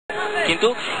কিন্তু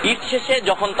ঈদ শেষে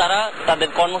যখন তারা তাদের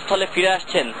কর্মস্থলে ফিরে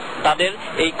আসছেন, তাদের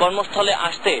এই কর্মস্থলে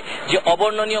আসতে যে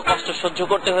অবর্ণনীয় কষ্ট সহ্য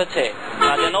করতে হয়েছে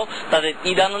তা যেন তাদের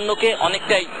ঈদ আনন্দকে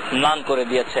অনেকটাই ম্লান করে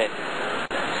দিয়েছে।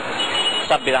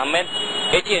 Sabbir Ahmed,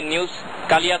 ATN news,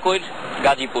 Kaliakair,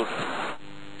 Gazipur.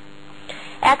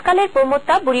 এককালের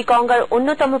প্রমত্তা বুড়িগঙ্গার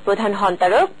অন্যতম প্রধান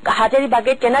হন্তারক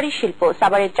হাজারীবাগের টেনারি শিল্প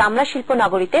সাভারের চামড়া শিল্প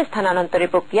নগরীতে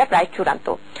স্থানান্তরের প্রক্রিয়া প্রায় চূড়ান্ত।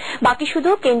 বাকি শুধু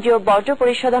কেন্দ্রীয় বর্জ্য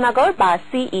পরিশোধনাগার বা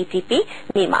সিইটিপি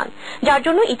নির্মাণ, যার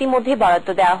জন্য ইতিমধ্যে বরাদ্দ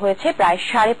দেওয়া হয়েছে প্রায়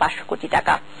 550 কোটি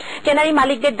টাকা। টেনারি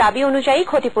মালিকদের দাবি অনুযায়ী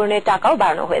ক্ষতিপূরণের টাকাও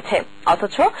বাড়ানো হয়েছে,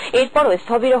 অথচ এরপরও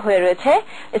স্থবির হয়ে রয়েছে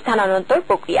স্থানান্তর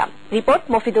প্রক্রিয়া। রিপোর্ট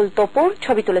মফিদুল তপুর,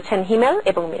 ছবি তুলেছেন হিমেল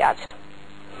এবং মিরাজ।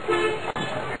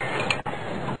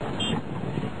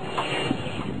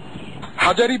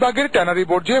 হাজারীবাগের ট্যানারি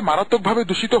বর্জ্যে মারাত্মকভাবে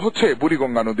দূষিত হচ্ছে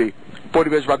বুড়িগঙ্গা নদী।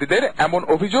 পরিবেশবাদীদের এমন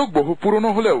অভিযোগ বহু পুরনো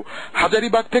হলেও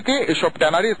হাজারীবাগ থেকে এসব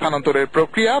ট্যানারি স্থানান্তরের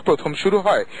প্রক্রিয়া প্রথম শুরু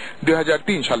হয়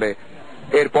 2003 সালে।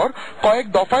 এরপর কয়েক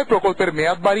দফায় প্রকল্পের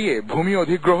মেয়াদ বাড়িয়ে ভূমি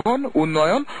অধিগ্রহণ,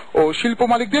 উন্নয়ন ও শিল্প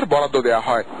মালিকদের বরাদ্দ দেওয়া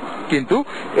হয়। কিন্তু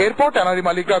এরপর ট্যানারি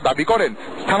মালিকরা দাবি করেন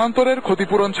স্থানান্তরের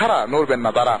ক্ষতিপূরণ ছাড়া নড়বেন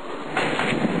না তারা।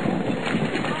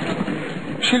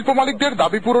 শিল্প মালিকদের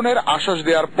দাবি পূরণের আশ্বাস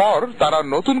দেওয়ার পর তারা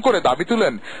নতুন করে দাবি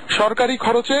তুলেন সরকারি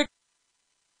খরচে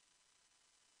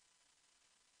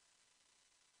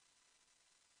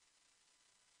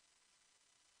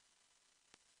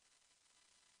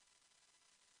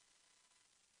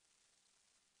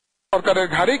সরকারের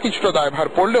ঘাড়ে কিছুটা দায়ভার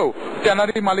পড়লেও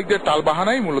ট্যানারি মালিকদের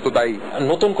টালবাহানাই মূলত দায়ী।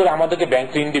 নতুন করে আমাদেরকে ব্যাংক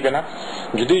ঋণ দিবে না,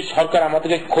 যদি সরকার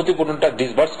আমাদেরকে ক্ষতিপূরণটা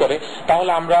ডিসবার্স করে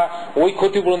তাহলে আমরা ওই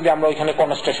ক্ষতিপূরণ দিয়ে আমরা ওইখানে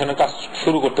কনস্ট্রাকশনের কাজ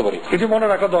শুরু করতে পারি। এটি মনে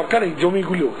রাখা দরকার, এই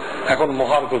জমিগুলো এখন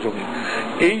মহার্ঘ জমি,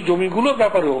 এই জমিগুলোর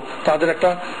ব্যাপারেও তাদের একটা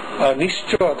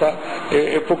নিশ্চয়তা,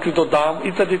 প্রকৃত দাম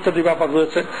ইত্যাদি ইত্যাদি ব্যাপার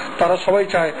রয়েছে। তারা সবাই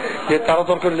চায় যে তারা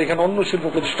দরকার এখানে অন্য শিল্প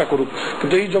প্রতিষ্ঠা করুক,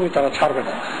 কিন্তু এই জমি তারা ছাড়বে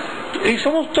না। এই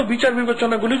সমস্ত বিচার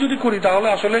বিবেচনাগুলি যদি করি তাহলে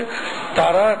আসলে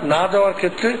তারা না যাওয়ার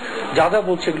ক্ষেত্রে যা যা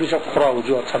বলছে এগুলি সব খোরা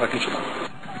অজুহাত ছাড়া কিছু না।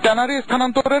 ট্যানারি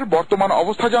স্থানান্তরের বর্তমান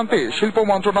অবস্থা জানতে শিল্প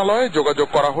মন্ত্রণালয়ে যোগাযোগ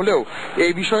করা হলেও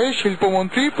এই বিষয়ে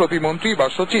শিল্পমন্ত্রী, প্রতিমন্ত্রী বা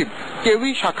সচিব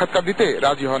কেউই সাক্ষাৎকার দিতে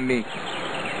রাজি হননি।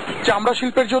 চামড়া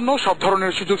শিল্পের জন্য সব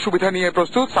ধরনের সুযোগ সুবিধা নিয়ে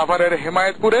প্রস্তুত সাভারের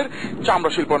হেমায়েতপুরের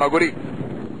চামড়া শিল্প নগরী।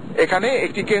 এখানে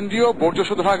একটি কেন্দ্রীয় বর্জ্য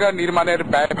শোধনাগার নির্মাণের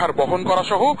ব্যয়ভার বহন করা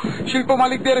সহ শিল্প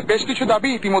মালিকদের বেশ কিছু দাবি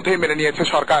ইতিমধ্যে মেনে নিয়েছে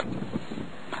সরকার।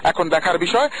 এখন দেখার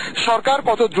বিষয় সরকার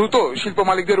কত দ্রুত শিল্প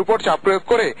মালিকদের উপর চাপ প্রয়োগ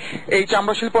করে এই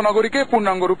চামড়া শিল্প নগরীকে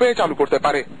পূর্ণাঙ্গ রূপে চালু করতে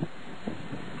পারে।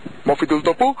 মফিদুল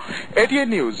তপু, এটিএন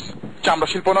নিউজ, চামড়া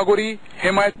শিল্প নগরী,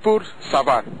 হেমায়েতপুর,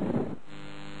 সাভার।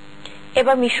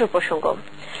 এবার মিশ্র প্রসঙ্গ।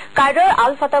 কায়রোর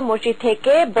আল ফাতা মসজিদ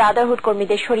থেকে ব্রাদারহুড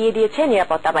কর্মীদের সরিয়ে দিয়েছে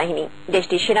নিরাপত্তা বাহিনী।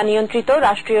 দেশটির সেনা নিয়ন্ত্রিত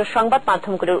রাষ্ট্রীয় সংবাদ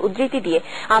মাধ্যমগুলোর উদ্ধৃতি দিয়ে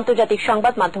আন্তর্জাতিক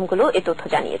সংবাদ মাধ্যমগুলো এ তথ্য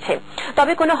জানিয়েছে।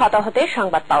 তবে কোনো হতাহতের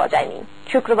সংবাদ পাওয়া যায়নি।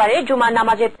 শুক্রবারে জুমার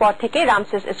নামাজের পর থেকে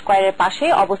রামসেস স্কয়ারের পাশে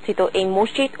অবস্থিত এই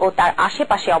মসজিদ ও তার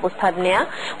আশেপাশে অবস্থান নেয়া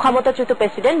ক্ষমতাচ্যুত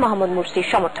প্রেসিডেন্ট মোহাম্মদ মুরসির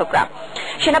সমর্থকরা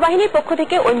সেনাবাহিনীর পক্ষ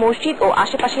থেকে ওই মসজিদ ও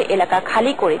আশেপাশের এলাকা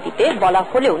খালি করে দিতে বলা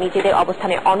হলেও নিজেদের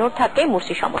অবস্থানে অনড় থাকে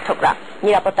মুরসি সমর্থকরা।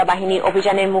 নিরাপত্তা বাহিনীর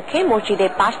অভিযানের মুখে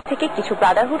মসজিদের পাশ থেকে কিছু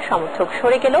ব্রাদারহুড সমর্থক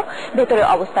সরে গেলেও ভেতরে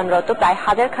অবস্থানরত প্রায়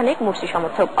 1000 খানেক মুরসি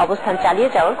সমর্থক অবস্থান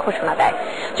চালিয়ে যাওয়ার ঘোষণা দেয়।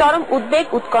 চরম উদ্বেগ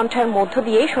উৎকণ্ঠার মধ্য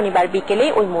দিয়ে শনিবার বিকেলে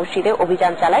ওই মসজিদে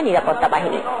অভিযান চালায় নিরাপত্তা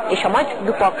বাহিনী। এ সময়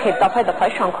দুপক্ষের দফায়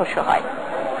দফায় সংঘর্ষ হয়।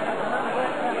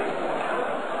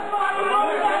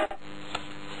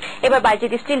 এবার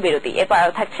বাইজিদ স্টিল বিরতি, এরপর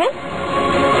আরো থাকছে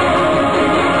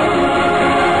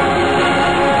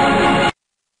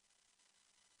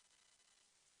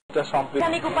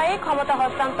সাংবিধানিক উপায়ে ক্ষমতা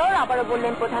হস্তান্তর, আবারও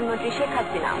বললেন প্রধানমন্ত্রী শেখ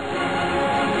হাসিনা।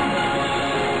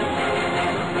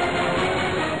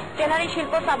 টেনারি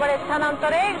শিল্প সাভারে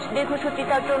স্থানান্তরে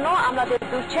দীর্ঘসূত্রিতার জন্য আমাদের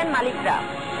দুষছেন মালিকরা।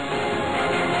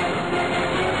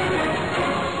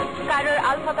 কায়রোর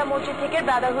আল ফাতা মসজিদ থেকে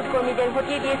ব্রাদারহুড কর্মীদের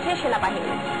হটিয়ে দিয়েছে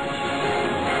সেনাবাহিনী।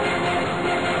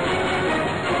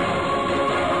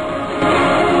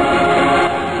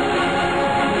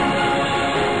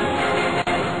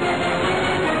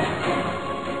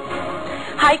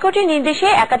 হাইকোর্টের নির্দেশে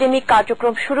একাডেমিক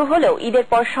কার্যক্রম শুরু হলেও ঈদের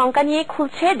পর শঙ্কা নিয়ে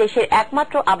খুলছে দেশের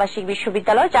একমাত্র আবাসিক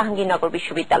বিশ্ববিদ্যালয় জাহাঙ্গীরনগর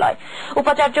বিশ্ববিদ্যালয়।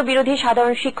 উপাচার্য বিরোধী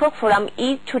সাধারণ শিক্ষক ফোরাম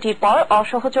ঈদ ছুটির পর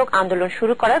অসহযোগ আন্দোলন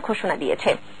শুরু করার ঘোষণা দিয়েছে।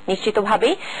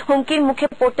 নিশ্চিতভাবেই হুমকির মুখে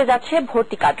পড়তে যাচ্ছে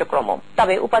ভর্তি কার্যক্রম।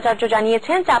 তবে উপাচার্য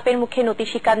জানিয়েছেন চাপের মুখে নতি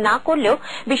স্বীকার না করলেও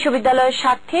বিশ্ববিদ্যালয়ের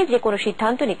স্বার্থে যে কোনো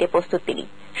সিদ্ধান্ত নিতে প্রস্তুত তিনি।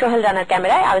 সোহেল রানার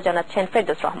ক্যামেরায় আরো জানাচ্ছেন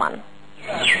ফেরদৌস রহমান।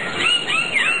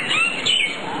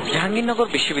 জাহাঙ্গীরনগর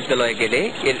বিশ্ববিদ্যালয়ে গেলে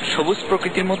এর সবুজ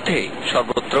প্রকৃতির মধ্যে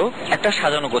সর্বত্র একটা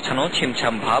সাজানো গোছানো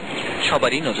ছিমছাম ভাব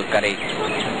সবারই নজর কাড়ে।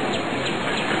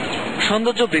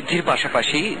 সৌন্দর্য বৃদ্ধির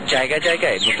পাশাপাশি জায়গায়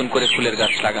জায়গায় নতুন করে ফুলের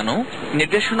গাছ লাগানো,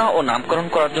 নির্দেশনা ও নামকরণ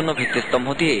করার জন্য ভিত্তিস্তম্ভ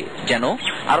দিয়ে যেন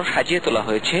আরো সাজিয়ে তোলা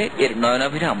হয়েছে এর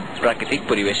নয়নাভিরাম প্রাকৃতিক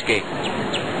পরিবেশকে।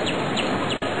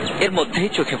 এর মধ্যেই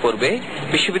চোখে পড়বে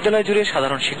বিশ্ববিদ্যালয় জুড়ে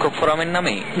সাধারণ শিক্ষক ফোরামের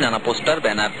নামে নানা পোস্টার,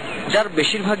 ব্যানার, যার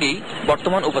বেশিরভাগই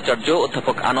বর্তমান উপাচার্য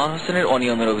অধ্যাপক আনোয়ার হোসেনের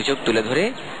অনিয়মের অভিযোগ তুলে ধরে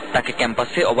তাকে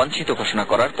ক্যাম্পাসে অবাঞ্ছিত ঘোষণা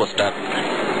করার পোস্টার।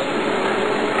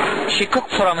 শিক্ষক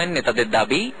ফোরামের নেতাদের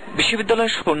দাবি,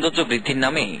 বিশ্ববিদ্যালয়ের সৌন্দর্য বৃদ্ধির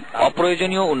নামে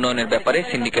অপ্রয়োজনীয় উন্নয়নের ব্যাপারে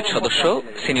সিন্ডিকেট সদস্য,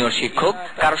 সিনিয়র শিক্ষক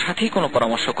কারো সাথেই কোনো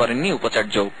পরামর্শ করেননি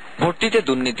উপাচার্য। ভর্তিতে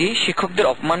দুর্নীতি, শিক্ষকদের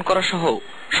অপমান করা সহ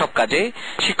সব কাজে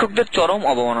শিক্ষকদের চরম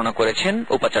অবমাননা করেছেন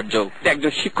উপাচার্য।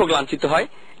 একজন শিক্ষক লাঞ্ছিত হয়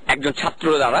একজন ছাত্র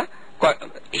দ্বারা,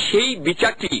 সেই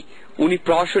বিচারটি উনি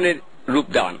প্রহসনের রূপ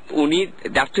দেওয়ান। উনি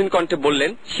দার্শনিক কণ্ঠে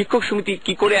বললেন, শিক্ষক সমিতি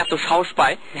কি করে এত সাহস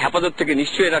পায়, হেফাজত থেকে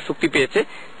নিশ্চয়ই এরা শক্তি পেয়েছে,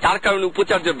 তার কারণে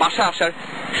উপাচার্যের বাসা আসার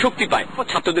শক্তি পায়।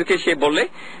 ছাত্রদেরকে সে বললে,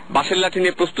 বাসের লাঠি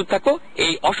নিয়ে প্রস্তুত থাকো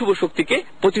এই অশুভ শক্তিকে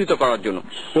প্রতিহত করার জন্য।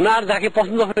 উনার যাকে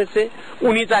পছন্দ হয়েছে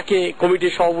উনি তাকে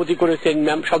কমিটির সভাপতি করেছেন,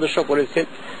 সদস্য করেছেন।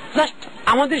 জাস্ট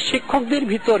আমাদের শিক্ষকদের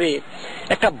ভিতরে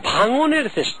একটা ভাঙনের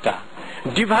চেষ্টা,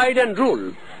 ডিভাইড অ্যান্ড রুল।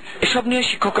 এসব নিয়ে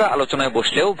শিক্ষকরা আলোচনায়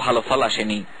বসলেও ভালো ফল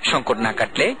আসেনি। সংকট না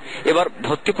কাটলে এবার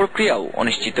ভর্তি প্রক্রিয়াও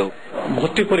অনিশ্চিত।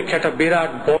 ভর্তি পরীক্ষা একটা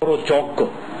বিরাট বড় যজ্ঞ।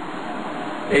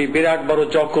 এই বিরাট বড়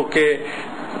যজ্ঞকে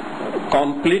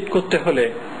কমপ্লিট করতে হলে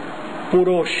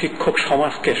পুরো শিক্ষক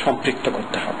সমাজকে সম্পৃক্ত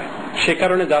করতে হবে। সে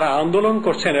কারণে যারা আন্দোলন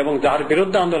করছেন এবং যার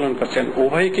বিরুদ্ধে আন্দোলন করছেন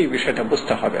উভয়কেই বিষয়টা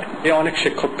বুঝতে হবে। অনেক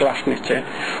শিক্ষক ক্লাস নিচ্ছে,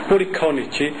 পরীক্ষাও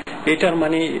নিচ্ছে, এটার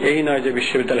মানে এই নয় যে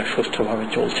বিশ্ববিদ্যালয় সুষ্ঠুভাবে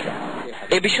চলছে।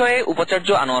 এ বিষয়ে উপাচার্য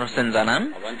আনোয়ার হোসেন জানান,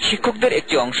 শিক্ষকদের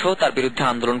একটি অংশ তার বিরুদ্ধে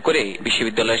আন্দোলন করে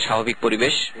বিশ্ববিদ্যালয়ের স্বাভাবিক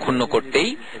পরিবেশ ক্ষুণ্ণ করতেই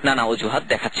নানা অজুহাত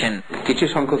দেখাচ্ছেন। কিছু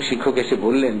সংখ্যক শিক্ষক এসে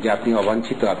বললেন যে আপনি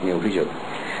অবাঞ্ছিত, আপনি অভিযোগ,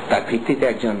 তার ভিত্তিতে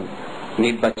একজন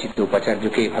নির্বাচিত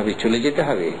উপাচার্যকে এভাবে চলে যেতে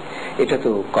হবে, এটা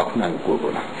তো কখনো আমি করব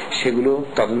না। সেগুলো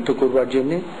তদন্ত করবার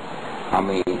জন্য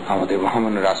আমি আমাদের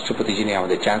মহামান্য রাষ্ট্রপতি, যিনি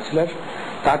আমাদের চ্যান্সেলর,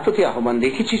 তার প্রতি আহ্বান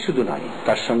রেখেছি। শুধু নয়,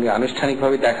 তার সঙ্গে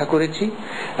আনুষ্ঠানিকভাবে দেখা করেছি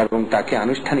এবং তাকে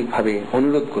আনুষ্ঠানিকভাবে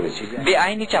অনুরোধ করেছি।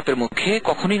 বেআইনি চাপের মুখে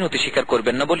কখনোই নতি স্বীকার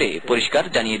করবেন না বলে পরিষ্কার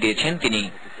জানিয়ে দিয়েছেন তিনি।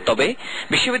 তবে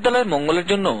বিশ্ববিদ্যালয়ের মঙ্গলের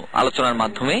জন্য আলোচনার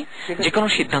মাধ্যমে যে কোনো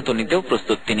সিদ্ধান্ত নিতেও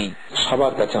প্রস্তুত তিনি।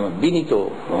 সবার কাছে আমার বিনীত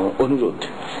অনুরোধ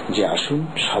যে আসুন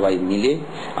সবাই মিলে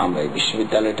আমরা এই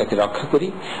বিশ্ববিদ্যালয়টাকে রক্ষা করি।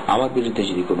 আমার বিরুদ্ধে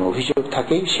যদি কোনো অভিযোগ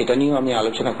থাকে সেটা নিয়েও আমি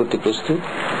আলোচনা করতে প্রস্তুত।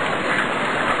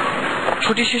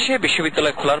 ছুটি শেষে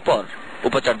বিশ্ববিদ্যালয় খোলার পর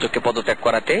উপাচার্যকে পদত্যাগ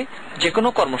করাতে যে কোনো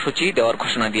কর্মসূচি দেওয়ার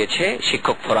ঘোষণা দিয়েছে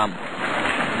শিক্ষক forum.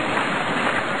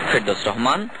 Ferdous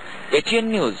Rahman, ATN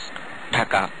news,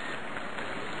 Dhaka.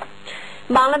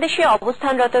 বাংলাদেশে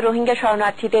অবস্থানরত রোহিঙ্গা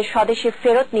শরণার্থীদের স্বদেশে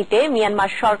ফেরত নিতে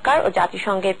মিয়ানমার সরকার ও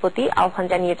জাতিসংঘের প্রতি আহ্বান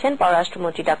জানিয়েছেন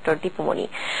পররাষ্ট্রমন্ত্রী ড দীপুমণি।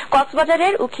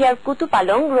 কক্সবাজারের উখিয়ার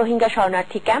কুতুপালং রোহিঙ্গা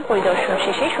শরণার্থী ক্যাম্প পরিদর্শন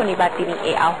শেষে শনিবার তিনি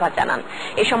এই আহ্বান জানান।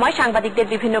 এ সময় সাংবাদিকদের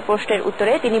বিভিন্ন প্রশ্নের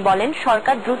উত্তরে তিনি বলেন,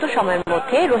 সরকার দ্রুত সময়ের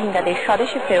মধ্যে রোহিঙ্গাদের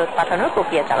স্বদেশে ফেরত পাঠানোর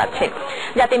প্রক্রিয়া চালাচ্ছে,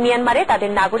 যাতে মিয়ানমারে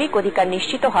তাদের নাগরিক অধিকার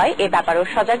নিশ্চিত হয়, এ ব্যাপারেও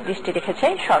সজাগ দৃষ্টি রেখেছে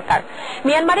সরকার।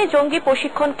 মিয়ানমারে জঙ্গি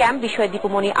প্রশিক্ষণ ক্যাম্প বিষয়ে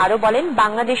দীপুমণি আরও বলেন,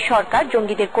 বাংলাদেশ সরকার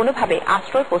জঙ্গিদের কোনোভাবে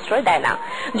আশ্রয় প্রশ্রয় দেয় না।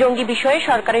 জঙ্গি বিষয়ে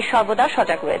সরকারের সর্বদা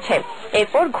সজাগ রয়েছে।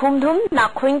 এরপর ঘুমধুম,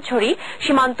 নাখইংছড়ি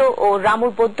সীমান্ত ও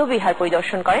রামুর বৌদ্ধ বিহার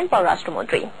পরিদর্শন করেন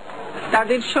পররাষ্ট্রমন্ত্রী।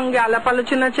 তাদের সঙ্গে আলাপ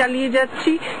আলোচনা চালিয়ে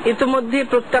যাচ্ছি। ইতোমধ্যে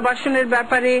প্রত্যাবাসনের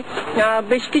ব্যাপারে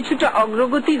বেশ কিছুটা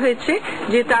অগ্রগতি হয়েছে,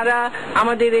 যে তারা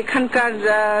আমাদের এখানকার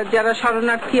যারা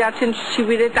শরণার্থী আছেন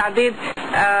শিবিরে তাদের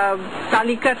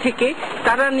তালিকা থেকে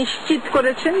তারা নিশ্চিত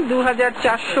করেছেন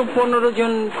 2415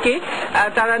 জনকে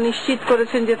তারা নিশ্চিত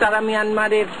করেছেন যে তারা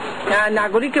মিয়ানমারের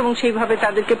নাগরিক এবং সেইভাবে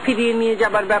তাদেরকে ফিরিয়ে নিয়ে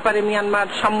যাবার ব্যাপারে মিয়ানমার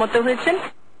সম্মত হয়েছেন।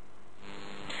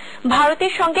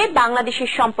 ভারতের সঙ্গে বাংলাদেশের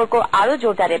সম্পর্ক আরও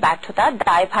জোরদারের ব্যর্থতা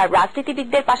দায়ভার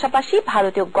রাজনীতিবিদদের পাশাপাশি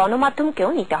ভারতীয় গণমাধ্যমকেও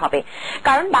নিতে হবে।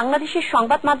 কারণ বাংলাদেশের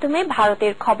সংবাদ মাধ্যমে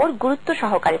ভারতের খবর গুরুত্ব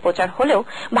সহকারে প্রচার হলেও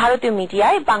ভারতীয়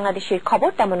মিডিয়ায় বাংলাদেশের খবর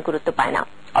তেমন গুরুত্ব পায় না।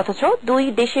 অথচ দুই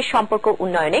দেশের সম্পর্ক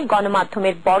উন্নয়নে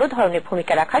গণমাধ্যমের বড় ধরনের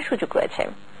ভূমিকা রাখার সুযোগ রয়েছে।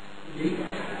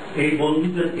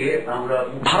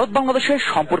 ভারত বাংলাদেশের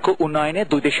সম্পর্ক উন্নয়নে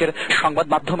দুই দেশের সংবাদ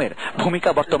মাধ্যমের ভূমিকা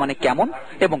বর্তমানে কেমন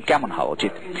এবং কেমন হওয়া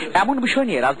উচিত, এমন বিষয়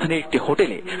নিয়ে রাজধানীর একটি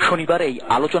হোটেলে শনিবার এই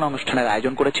আলোচনা অনুষ্ঠানের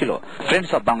আয়োজন করেছিল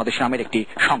ফ্রেন্ডস অব বাংলাদেশ নামের একটি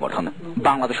সংগঠন।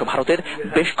 বাংলাদেশ ও ভারতের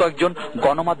বেশ কয়েকজন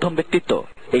গণমাধ্যম ব্যক্তিত্ব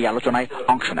এই আলোচনায়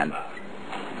অংশ নেন।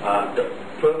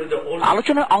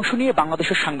 আলোচনার অংশ নিয়ে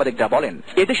বাংলাদেশের সাংবাদিকরা বলেন,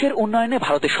 এদেশের উন্নয়নে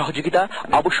ভারতের সহযোগিতা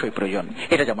অবশ্যই প্রয়োজন।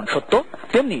 এটা যেমন সত্য,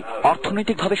 তেমনি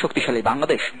অর্থনৈতিকভাবে শক্তিশালী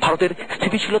বাংলাদেশ ভারতের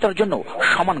স্থিতিশীলতার জন্য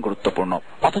সমান গুরুত্বপূর্ণ।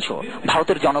 অথচ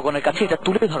ভারতের জনগণের কাছে এটা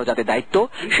তুলে ধরা যাতে দায়িত্ব,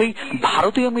 সেই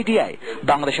ভারতীয় মিডিয়ায়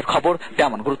বাংলাদেশের খবর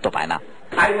তেমন গুরুত্ব পায় না।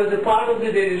 I was a part of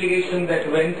the delegation that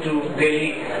went to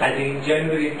Delhi, I think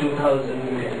January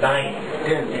 2010.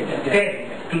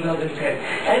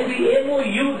 And the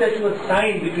MOU that was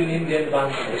signed between India and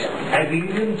Bangladesh. As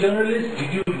Indian journalists,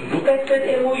 did you look at that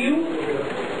MOU?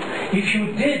 If you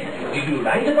did you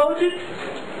write about it?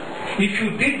 If you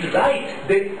did write,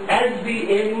 then as the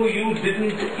MOU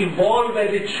didn't evolve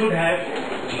as it should have,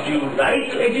 did you write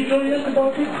editorials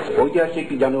about it? ঐতিহাসিক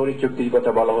জানুয়ারি চুক্তির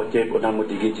কথা বলা হচ্ছে,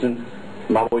 প্রধানমন্ত্রী গিয়েছিলেন,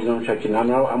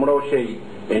 আমরাও সেই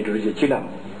ইন্টারভিউতে ছিলাম।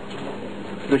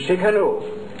 তো সেখানেও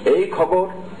এই খবর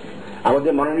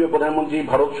আমাদের মাননীয় প্রধানমন্ত্রী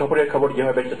ভারত সফরের খবর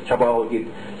যেভাবে ছাপা উচিত,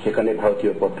 সেখানে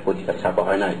ভারতীয় পত্রিকা ছাপা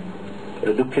হয় নাই।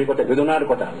 এটা দুঃখের কথা, বেদনার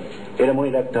কথা। এরা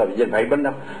মনে রাখতে হবে যে ভাইবার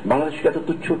না, বাংলাদেশকে এত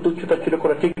তুচ্ছতা ছিল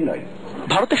করা ঠিক নয়।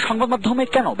 ভারতের সংবাদ মাধ্যমে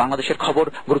কেন বাংলাদেশের খবর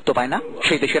গুরুত্ব পায় না,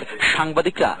 সেই দেশের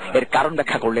সাংবাদিকরা এর কারণ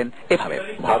ব্যাখ্যা করলেন এভাবে।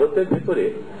 ভারতের ভেতরে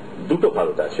দুটো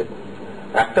ভারত আছে।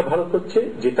 একটা ভারত হচ্ছে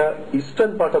যেটা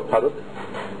eastern part of Bharat,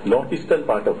 north eastern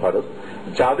part of Bharat,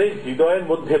 যাদের হৃদয়ের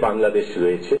মধ্যে বাংলাদেশ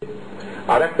রয়েছে।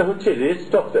 আর একটা হচ্ছে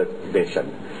রেস্ট অফ দ্য নেশন।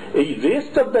 এই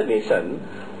rest of the nation,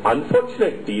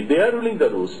 unfortunately they R ruling the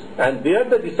রুস্ট and they are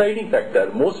the deciding factor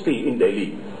mostly in Delhi.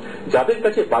 যাদের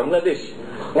কাছে বাংলাদেশ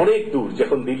অনেক দূর,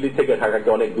 যখন দিল্লি থেকে ঢাকাকে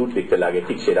অনেক দূর দেখতে লাগে,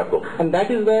 ঠিক সেরকম। And that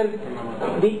is where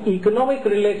the economic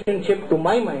relationship, to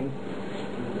my mind,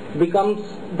 becomes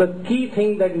the key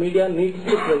thing that media needs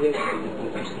to project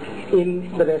in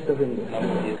the rest of India.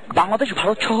 Bangladesh,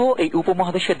 Bharat সহ এই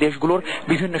উপমহাদেশের দেশগুলোর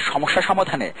বিভিন্ন সমস্যা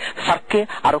সমাধানে সার্ককে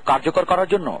আরো কার্যকর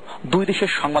করার জন্য দুই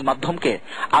দেশের সংবাদ মাধ্যমকে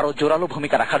আরো জোরালো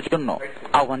ভূমিকা রাখার জন্য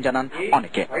আহ্বান জানান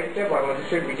অনেকে।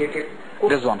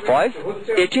 Rezwan Faiz,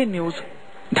 ATN news,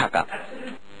 Dhaka.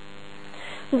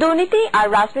 দুর্নীতি আর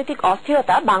রাজনৈতিক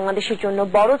অস্থিরতা বাংলাদেশের জন্য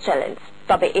বড় চ্যালেঞ্জ,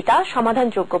 তবে এটা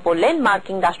সমাধানযোগ্য বললেন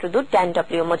মার্কিন রাষ্ট্রদূত ড্যান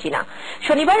ডব্লিউ মজিনা।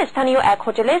 শনিবার স্থানীয় এক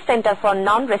হোটেলে centre for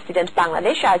non resident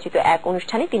Bangladesh আয়োজিত এক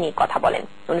অনুষ্ঠানে তিনি কথা বলেন।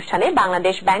 অনুষ্ঠানে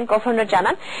বাংলাদেশ ব্যাংক গভর্নর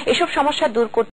জানান, এসব সমস্যা দূর করতে